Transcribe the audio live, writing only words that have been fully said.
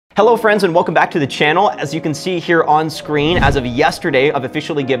Hello friends and welcome back to the channel. As you can see here on screen, as of yesterday, I've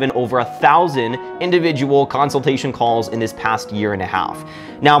officially given over 1,000 individual consultation calls in this past year and a half.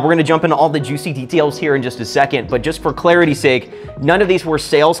 Now we're gonna jump into all the juicy details here in just a second, but just for clarity's sake, none of these were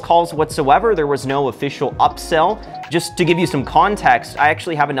sales calls whatsoever. There was no official upsell. Just to give you some context, I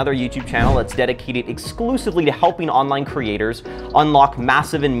actually have another YouTube channel that's dedicated exclusively to helping online creators unlock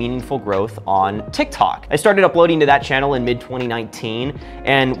massive and meaningful growth on TikTok. I started uploading to that channel in mid-2019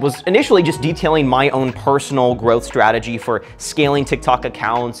 and was initially just detailing my own personal growth strategy for scaling TikTok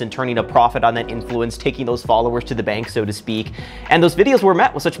accounts and turning a profit on that influence, taking those followers to the bank, so to speak. And those videos were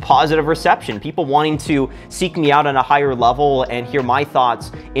met with such positive reception, people wanting to seek me out on a higher level and hear my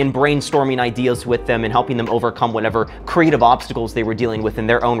thoughts in brainstorming ideas with them and helping them overcome whatever creative obstacles they were dealing with in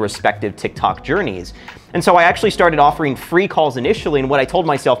their own respective TikTok journeys. And so I actually started offering free calls initially, and what I told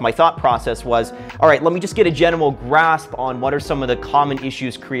myself, my thought process was, all right, let me just get a general grasp on what are some of the common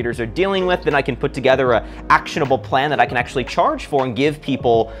issues creators are dealing with, then I can put together an actionable plan that I can actually charge for and give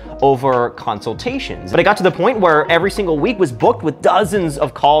people over consultations. But I got to the point where every single week was booked with dozens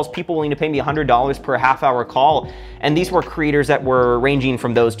of calls, people willing to pay me $100 per half-hour call, and these were creators that were ranging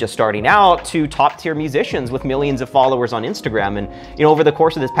from those just starting out to top-tier musicians with millions of followers on Instagram. And over the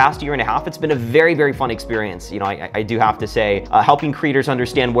course of this past year and a half, it's been a very, very fun experience. I do have to say, helping creators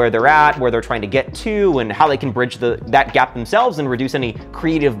understand where they're at, where they're trying to get to, and how they can bridge that gap themselves and reduce any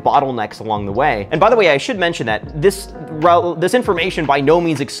creative bottlenecks along the way. And by the way, I should mention that this information by no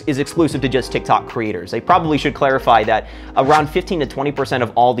means is exclusive to just TikTok creators. I probably should clarify that around 15 to 20%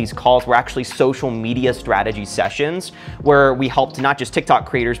 of all these calls were actually social media strategy sessions where we helped not just TikTok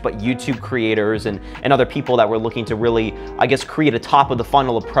creators, but YouTube creators and other people that were looking to really, I guess, create a top of the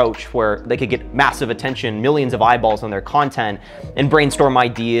funnel approach where they could get massive attention, millions of eyeballs on their content, and brainstorm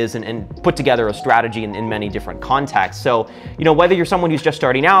ideas and put together a strategy in many different contexts. So, whether you're someone who's just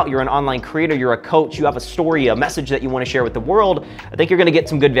starting out, you're an online creator, you're a coach, you have a story, a message that you want to share with the world, I think you're going to get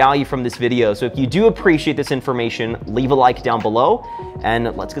some good value from this video. So if you do appreciate this information, leave a like down below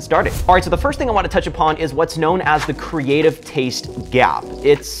and let's get started. All right, so the first thing I want to touch upon is what's known as the creative taste gap.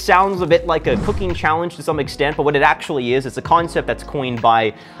 It sounds a bit like a cooking challenge to some extent, but what it actually is, it's a concept that's coined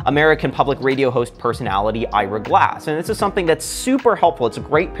by American public radio host personality Ira Glass. And this is something that's super helpful. It's a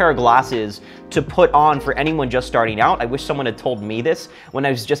great pair of glasses to put on for anyone just starting out. I wish someone had told me this when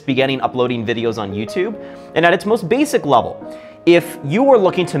I was just beginning uploading videos on YouTube. And at its most basic level, if you are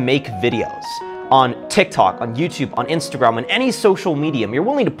looking to make videos on TikTok, on YouTube, on Instagram, on any social medium, you're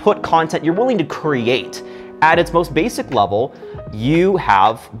willing to put content, you're willing to create, at its most basic level, you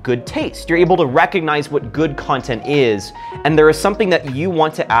have good taste. You're able to recognize what good content is, and there is something that you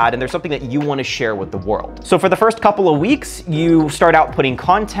want to add, and there's something that you want to share with the world. So for the first couple of weeks, you start outputting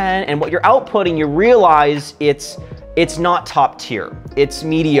content, and what you're outputting, you realize it's not top tier, it's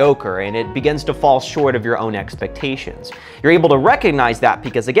mediocre, and it begins to fall short of your own expectations. You're able to recognize that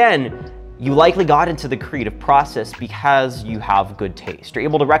because, again, you likely got into the creative process because you have good taste. You're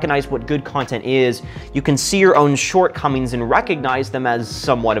able to recognize what good content is. You can see your own shortcomings and recognize them as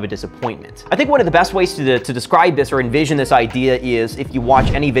somewhat of a disappointment. I think one of the best ways to describe this or envision this idea is if you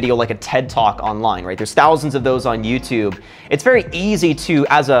watch any video like a TED Talk online, right? There's thousands of those on YouTube. It's very easy to,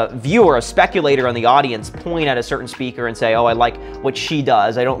 as a viewer, a speculator on the audience, point at a certain speaker and say, oh, I like what she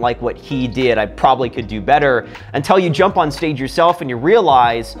does. I don't like what he did. I probably could do better, until you jump on stage yourself and you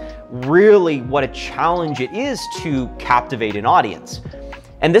realize really what a challenge it is to captivate an audience.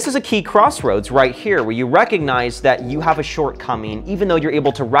 And this is a key crossroads right here, where you recognize that you have a shortcoming, even though you're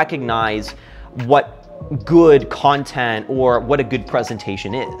able to recognize what good content or what a good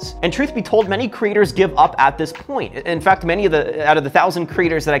presentation is. And truth be told, many creators give up at this point. In fact, out of the 1,000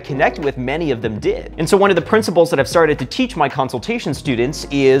 creators that I connect with, many of them did. And so one of the principles that I've started to teach my consultation students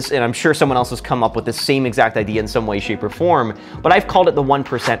is, and I'm sure someone else has come up with the same exact idea in some way, shape, or form, but I've called it the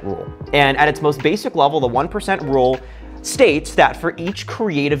 1% rule. And at its most basic level, the 1% rule states that for each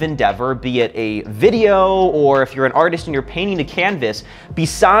creative endeavor, be it a video or if you're an artist and you're painting a canvas,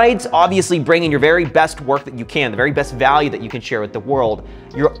 besides obviously bringing your very best work that you can, the very best value that you can share with the world,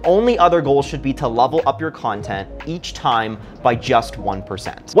 your only other goal should be to level up your content each time by just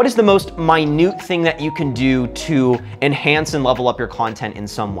 1%. What is the most minute thing that you can do to enhance and level up your content in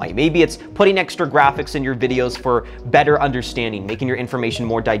some way? Maybe it's putting extra graphics in your videos for better understanding, making your information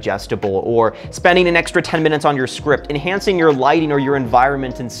more digestible, or spending an extra 10 minutes on your script, enhancing your lighting or your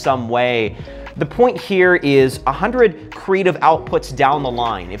environment in some way. The point here is 100 creative outputs down the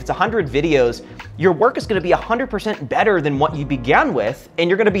line. If it's 100 videos, your work is going to be 100% better than what you began with, and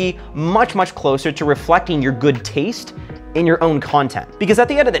you're going to be much, much closer to reflecting your good taste in your own content. Because at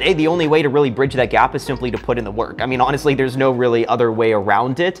the end of the day, the only way to really bridge that gap is simply to put in the work. I mean, honestly, there's no really other way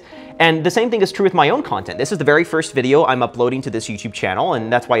around it. And the same thing is true with my own content. This is the very first video I'm uploading to this YouTube channel,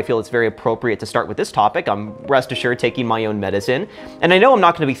 and that's why I feel it's very appropriate to start with this topic. I'm, rest assured, taking my own medicine. And I know I'm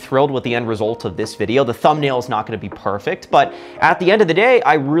not going to be thrilled with the end result of this video. The thumbnail is not going to be perfect, but at the end of the day,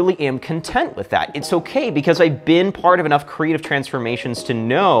 I really am content with that. It's okay because I've been part of enough creative transformations to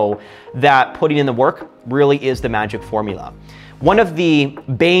know that putting in the work really is the magic formula. One of the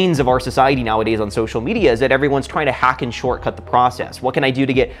banes of our society nowadays on social media is that everyone's trying to hack and shortcut the process. What can I do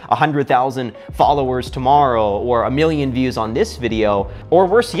to get 100,000 followers tomorrow, or 1 million views on this video? Or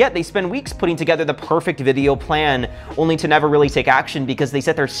worse yet, they spend weeks putting together the perfect video plan only to never really take action because they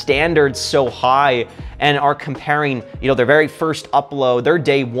set their standards so high and are comparing, their very first upload, their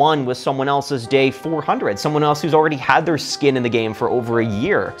day 1 with someone else's day 400, someone else who's already had their skin in the game for over a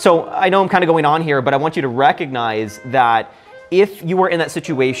year. So I know I'm kind of going on here, but I want you to recognize that if you are in that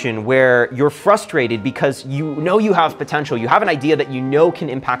situation where you're frustrated because you know you have potential, you have an idea that you know can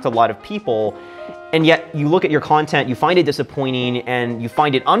impact a lot of people, and yet you look at your content, you find it disappointing, and you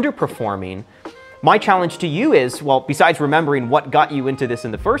find it underperforming, my challenge to you is, well, besides remembering what got you into this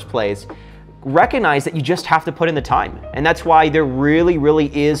in the first place, recognize that you just have to put in the time. And that's why there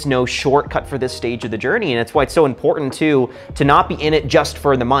really is no shortcut for this stage of the journey. And that's why it's so important to not be in it just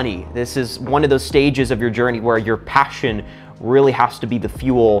for the money. This is one of those stages of your journey where your passion really has to be the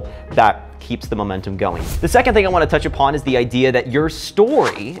fuel that keeps the momentum going. The second thing I want to touch upon is the idea that your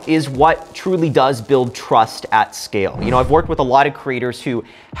story is what truly does build trust at scale. I've worked with a lot of creators who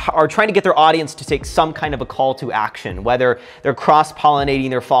are trying to get their audience to take some kind of a call to action, whether they're cross-pollinating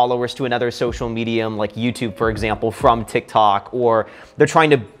their followers to another social medium like YouTube, for example, from TikTok, or they're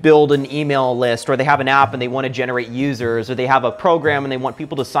trying to build an email list, or they have an app and they want to generate users, or they have a program and they want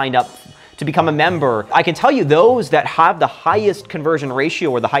people to sign up to become a member. I can tell you those that have the highest conversion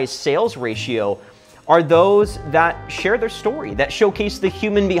ratio or the highest sales ratio are those that share their story, that showcase the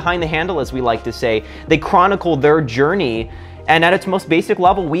human behind the handle, as we like to say. They chronicle their journey. And at its most basic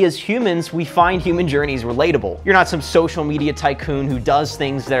level, we as humans, we find human journeys relatable. You're not some social media tycoon who does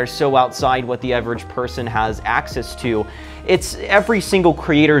things that are so outside what the average person has access to. It's every single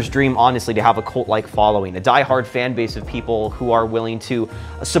creator's dream, honestly, to have a cult-like following, a diehard fan base of people who are willing to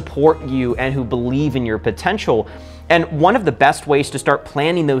support you and who believe in your potential. And one of the best ways to start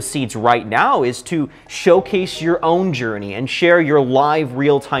planting those seeds right now is to showcase your own journey and share your live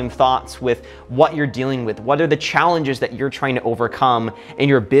real-time thoughts with what you're dealing with. What are the challenges that you're trying to overcome in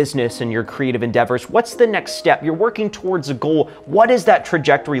your business and your creative endeavors? What's the next step? You're working towards a goal. What does that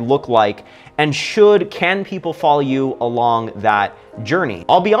trajectory look like? And can people follow you along that journey?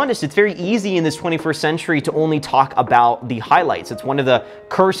 I'll be honest, it's very easy in this 21st century to only talk about the highlights. It's one of the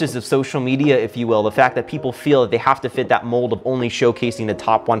curses of social media, if you will, the fact that people feel that they have to fit that mold of only showcasing the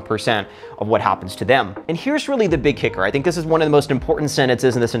top 1% of what happens to them. And here's really the big kicker. I think this is one of the most important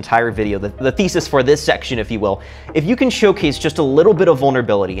sentences in this entire video, the thesis for this section, if you will. If you can showcase just a little bit of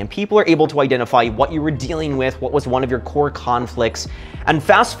vulnerability and people are able to identify what you were dealing with, what was one of your core conflicts, and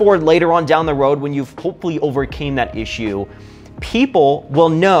fast forward later on down the road when you've hopefully overcame that issue, people will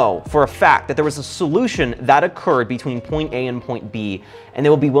know for a fact that there was a solution that occurred between point A and point B, and they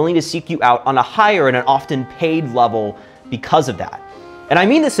will be willing to seek you out on a higher and an often paid level because of that. And I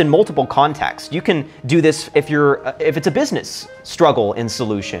mean this in multiple contexts. You can do this if it's a business struggle in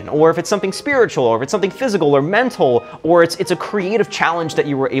solution, or if it's something spiritual, or if it's something physical or mental, or it's a creative challenge that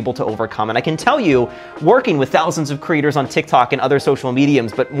you were able to overcome. And I can tell you, working with thousands of creators on TikTok and other social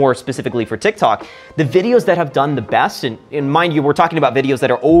mediums, but more specifically for TikTok, the videos that have done the best, and mind you, we're talking about videos that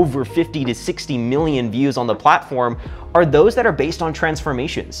are over 50 to 60 million views on the platform, are those that are based on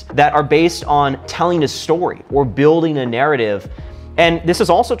transformations, that are based on telling a story or building a narrative. And this is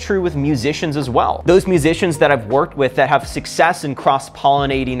also true with musicians as well. Those musicians that I've worked with that have success in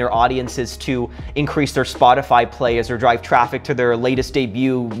cross-pollinating their audiences to increase their Spotify plays or drive traffic to their latest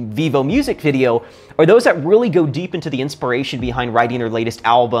debut Vivo music video are those that really go deep into the inspiration behind writing their latest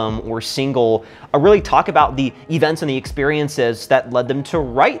album or single, or really talk about the events and the experiences that led them to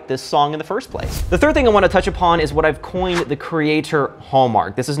write this song in the first place. The third thing I want to touch upon is what I've coined the creator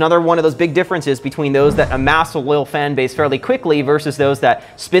hallmark. This is another one of those big differences between those that amass a loyal fan base fairly quickly versus those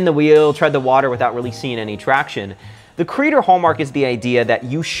that spin the wheel, tread the water without really seeing any traction. The creator hallmark is the idea that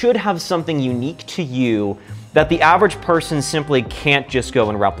you should have something unique to you that the average person simply can't just go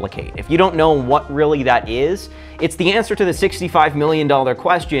and replicate. If you don't know what really that is, it's the answer to the $65 million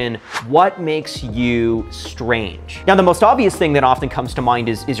question, what makes you strange? Now, the most obvious thing that often comes to mind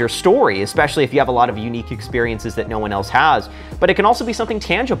is your story, especially if you have a lot of unique experiences that no one else has. But it can also be something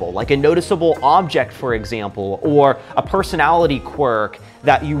tangible, like a noticeable object, for example, or a personality quirk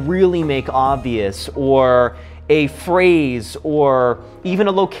that you really make obvious, or a phrase, or even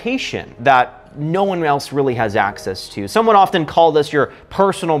a location that no one else really has access to. Some would often call this your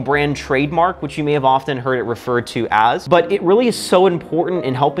personal brand trademark, which you may have often heard it referred to as, but it really is so important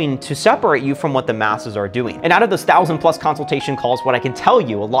in helping to separate you from what the masses are doing. And out of those 1,000+ consultation calls, what I can tell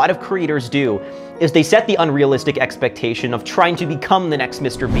you a lot of creators do is they set the unrealistic expectation of trying to become the next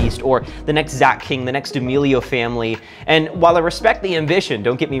Mr. Beast or the next Zach King, the next Emilio family. And while I respect the ambition,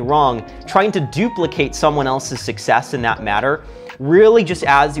 don't get me wrong, trying to duplicate someone else's success in that matter really just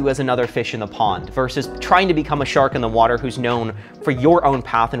adds you as another fish in the pond versus trying to become a shark in the water who's known for your own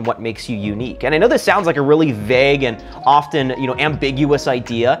path and what makes you unique. And I know this sounds like a really vague and often, ambiguous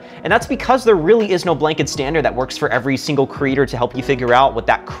idea, and that's because there really is no blanket standard that works for every single creator to help you figure out what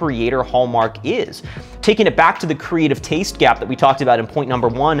that creator hallmark is. Taking it back to the creative taste gap that we talked about in point number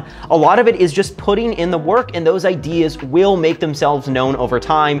 1, a lot of it is just putting in the work, and those ideas will make themselves known over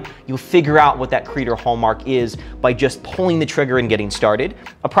time. You'll figure out what that creator hallmark is by just pulling the trigger and getting started.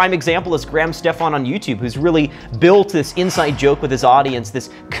 A prime example is Graham Stefan on YouTube, who's really built this inside joke with his audience, this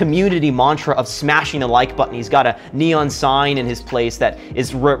community mantra of smashing the like button. He's got a neon sign in his place that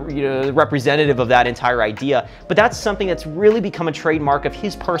is representative of that entire idea. But that's something that's really become a trademark of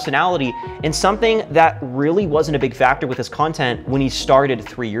his personality, and something that really wasn't a big factor with his content when he started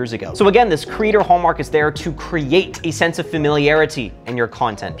 3 years ago. So again, this creator hallmark is there to create a sense of familiarity in your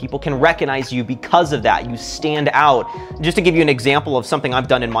content. People can recognize you because of that. You stand out. Just to give you an example of something I've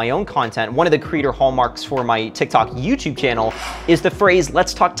done in my own content, one of the creator hallmarks for my TikTok YouTube channel is the phrase,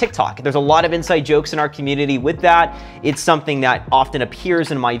 "Let's talk TikTok." There's a lot of inside jokes in our community with that. It's something that often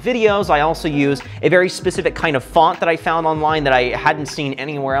appears in my videos. I also use a very specific kind of font that I found online that I hadn't seen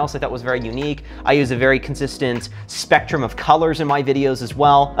anywhere else. I thought was very unique. I use a very consistent spectrum of colors in my videos as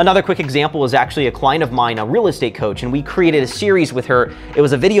well. Another quick example is actually a client of mine, a real estate coach, and we created a series with her. It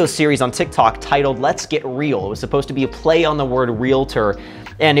was a video series on TikTok titled "Let's Get Real." It was supposed to be a play on the word realtor,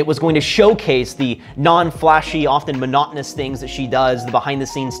 and it was going to showcase the non-flashy, often monotonous things that she does, the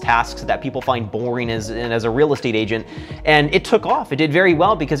behind-the-scenes tasks that people find boring as a real estate agent. And it took off. It did very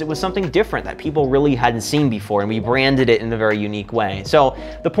well because it was something different that people really hadn't seen before, and we branded it in a very unique way. So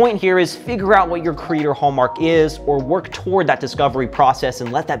the point here is figure out what your creator hallmark is, or work toward that discovery process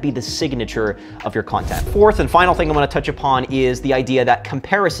and let that be the signature of your content. Fourth and final thing I want to touch upon is the idea that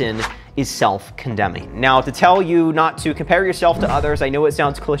comparison is self-condemning. Now, to tell you not to compare yourself to others, I know it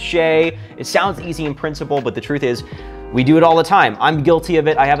sounds cliche, it sounds easy in principle, but the truth is, we do it all the time. I'm guilty of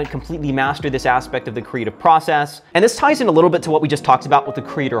it. I haven't completely mastered this aspect of the creative process. And this ties in a little bit to what we just talked about with the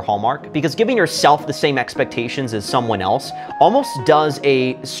creator hallmark, because giving yourself the same expectations as someone else almost does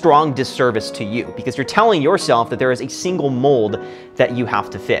a strong disservice to you, because you're telling yourself that there is a single mold that you have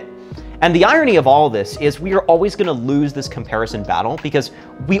to fit. And the irony of all of this is we are always going to lose this comparison battle because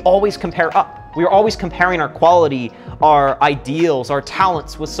we always compare up. We are always comparing our quality, our ideals, our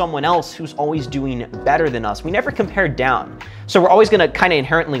talents with someone else who's always doing better than us. We never compare down. So we're always going to kind of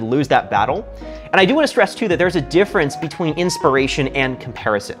inherently lose that battle. And I do want to stress too that there's a difference between inspiration and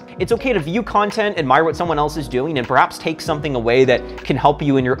comparison. It's okay to view content, admire what someone else is doing, and perhaps take something away that can help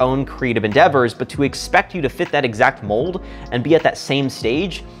you in your own creative endeavors, but to expect you to fit that exact mold and be at that same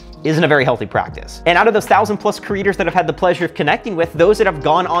stage isn't a very healthy practice. And out of those 1,000+ creators that I've had the pleasure of connecting with, those that have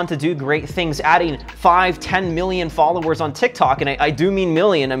gone on to do great things, adding 5, 10 million followers on TikTok, and I do mean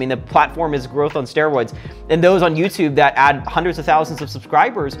million, I mean the platform is growth on steroids, and those on YouTube that add hundreds of thousands of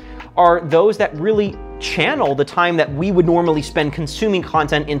subscribers are those that really channel the time that we would normally spend consuming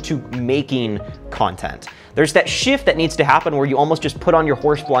content into making content. There's that shift that needs to happen where you almost just put on your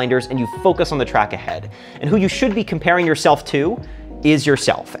horse blinders and you focus on the track ahead. And who you should be comparing yourself to is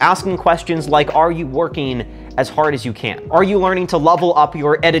yourself. Asking questions like, are you working as hard as you can? Are you learning to level up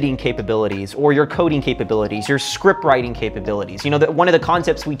your editing capabilities or your coding capabilities, your script writing capabilities? You know, one of the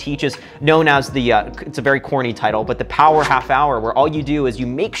concepts we teach is known as the, it's a very corny title, but the power half hour, where all you do is you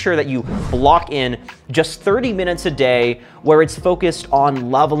make sure that you block in just 30 minutes a day where it's focused on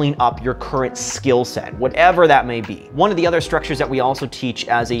leveling up your current skill set, whatever that may be. One of the other structures that we also teach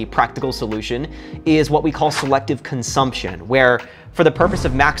as a practical solution is what we call selective consumption, where for the purpose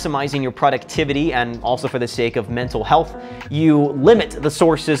of maximizing your productivity and also for the sake of mental health, you limit the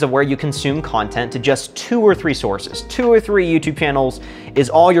sources of where you consume content to just 2 or 3 sources. 2 or 3 YouTube channels is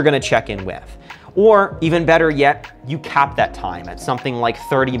all you're going to check in with. Or even better yet, you cap that time at something like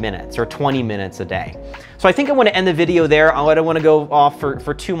 30 minutes or 20 minutes a day. So I think I want to end the video there. I don't want to go off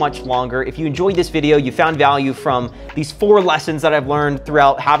for too much longer. If you enjoyed this video, you found value from these 4 lessons that I've learned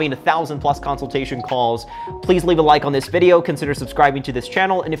throughout having 1,000+ consultation calls, please leave a like on this video, consider subscribing to this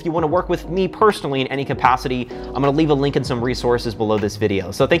channel, and if you want to work with me personally in any capacity, I'm going to leave a link and some resources below this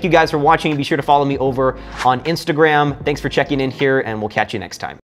video. So thank you guys for watching. Be sure to follow me over on Instagram. Thanks for checking in here, and we'll catch you next time.